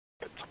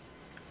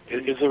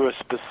Is there a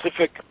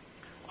specific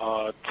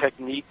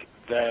technique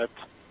that,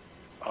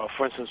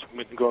 for instance,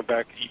 going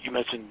back, you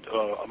mentioned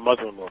a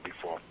mother-in-law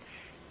before.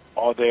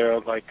 Are there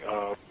like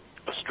a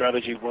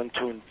strategy, 1,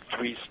 2, and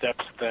 3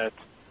 steps that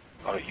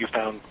you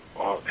found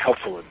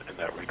helpful in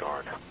that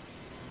regard?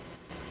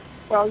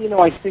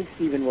 Well, I think,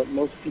 Stephen, what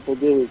most people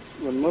do is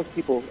when most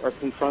people are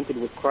confronted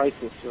with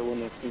crisis or when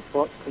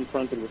they're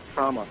confronted with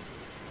trauma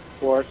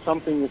or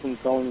something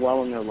isn't going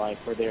well in their life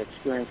or they're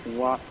experiencing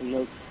loss, and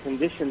those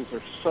conditions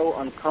are so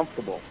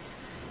uncomfortable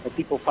that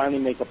people finally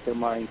make up their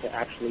mind to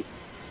actually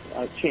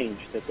change,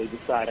 that they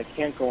decide, I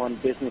can't go on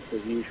business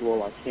as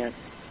usual, I can't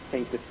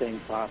think the same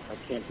thoughts, I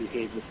can't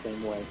behave the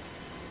same way,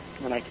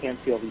 and I can't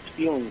feel these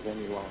feelings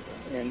any longer.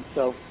 And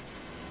so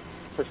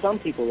for some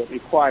people it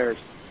requires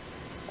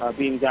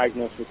being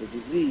diagnosed with a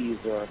disease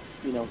or,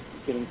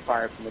 getting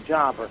fired from a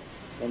job or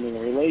ending a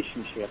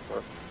relationship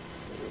or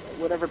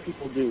whatever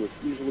people do.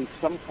 It's usually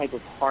some type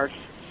of harsh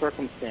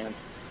circumstance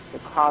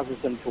that causes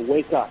them to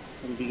wake up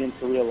and begin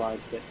to realize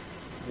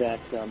that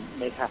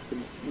they have to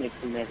make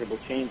some measurable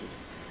changes.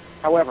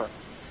 However,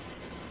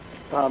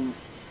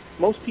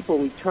 most people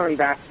return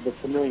back to the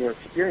familiar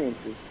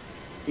experiences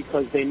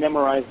because they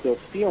memorize those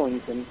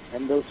feelings,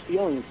 and those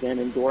feelings then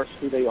endorse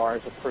who they are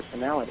as a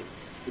personality.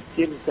 It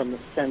gives them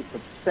a sense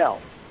of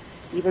self.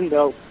 Even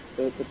though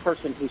the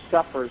person who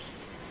suffers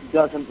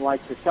doesn't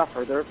like to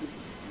suffer,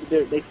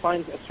 they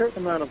find a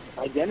certain amount of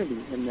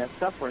identity in that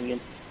suffering,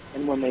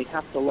 and when they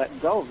have to let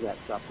go of that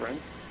suffering,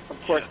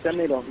 of course, then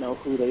they don't know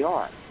who they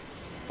are.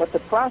 But the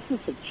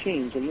process of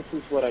change, and this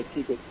is what I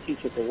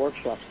teach at the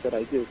workshops that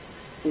I do,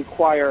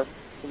 requires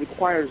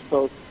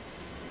both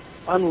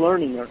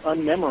unlearning or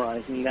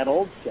unmemorizing that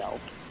old self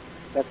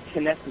that's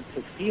connected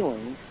to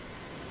feelings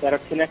that are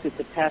connected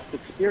to past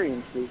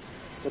experiences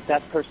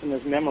that person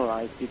has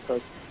memorized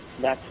because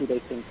that's who they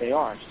think they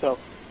are. So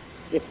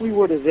if we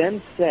were to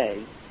then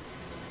say,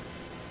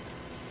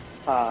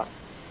 why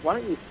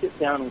don't you sit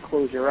down and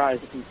close your eyes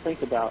and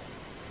think about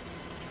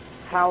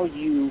how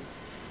you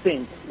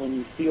think when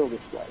you feel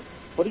this way.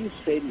 What do you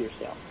say to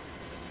yourself?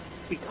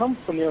 Become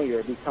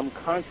familiar, become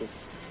conscious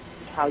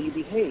of how you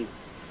behave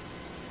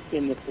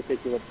in this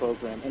particular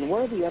program, and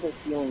what are the other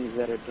feelings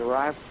that are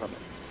derived from it.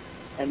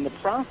 And the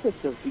process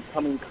of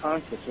becoming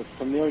conscious or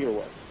familiar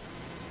with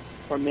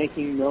or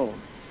making known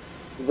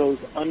those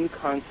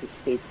unconscious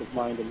states of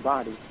mind and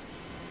body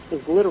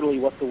is literally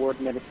what the word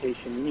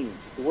meditation means.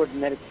 The word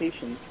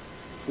meditation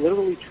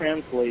literally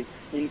translates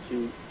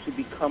into to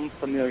become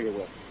familiar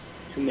with,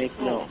 to make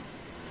known.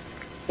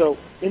 So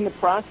in the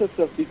process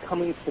of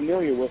becoming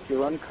familiar with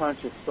your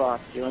unconscious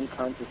thoughts, your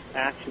unconscious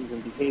actions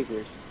and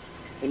behaviors,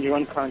 and your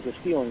unconscious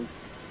feelings,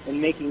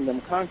 and making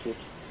them conscious,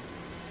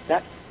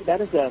 that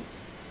is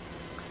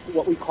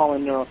what we call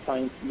in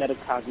neuroscience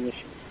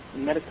metacognition.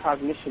 And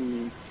metacognition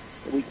means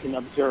that we can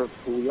observe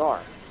who we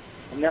are.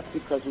 And that's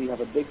because we have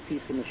a big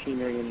piece of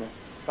machinery in the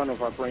front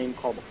of our brain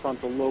called the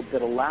frontal lobe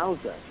that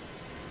allows us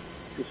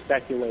to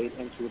speculate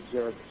and to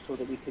observe so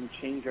that we can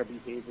change our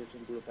behaviors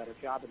and do a better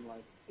job in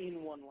life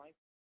in one life.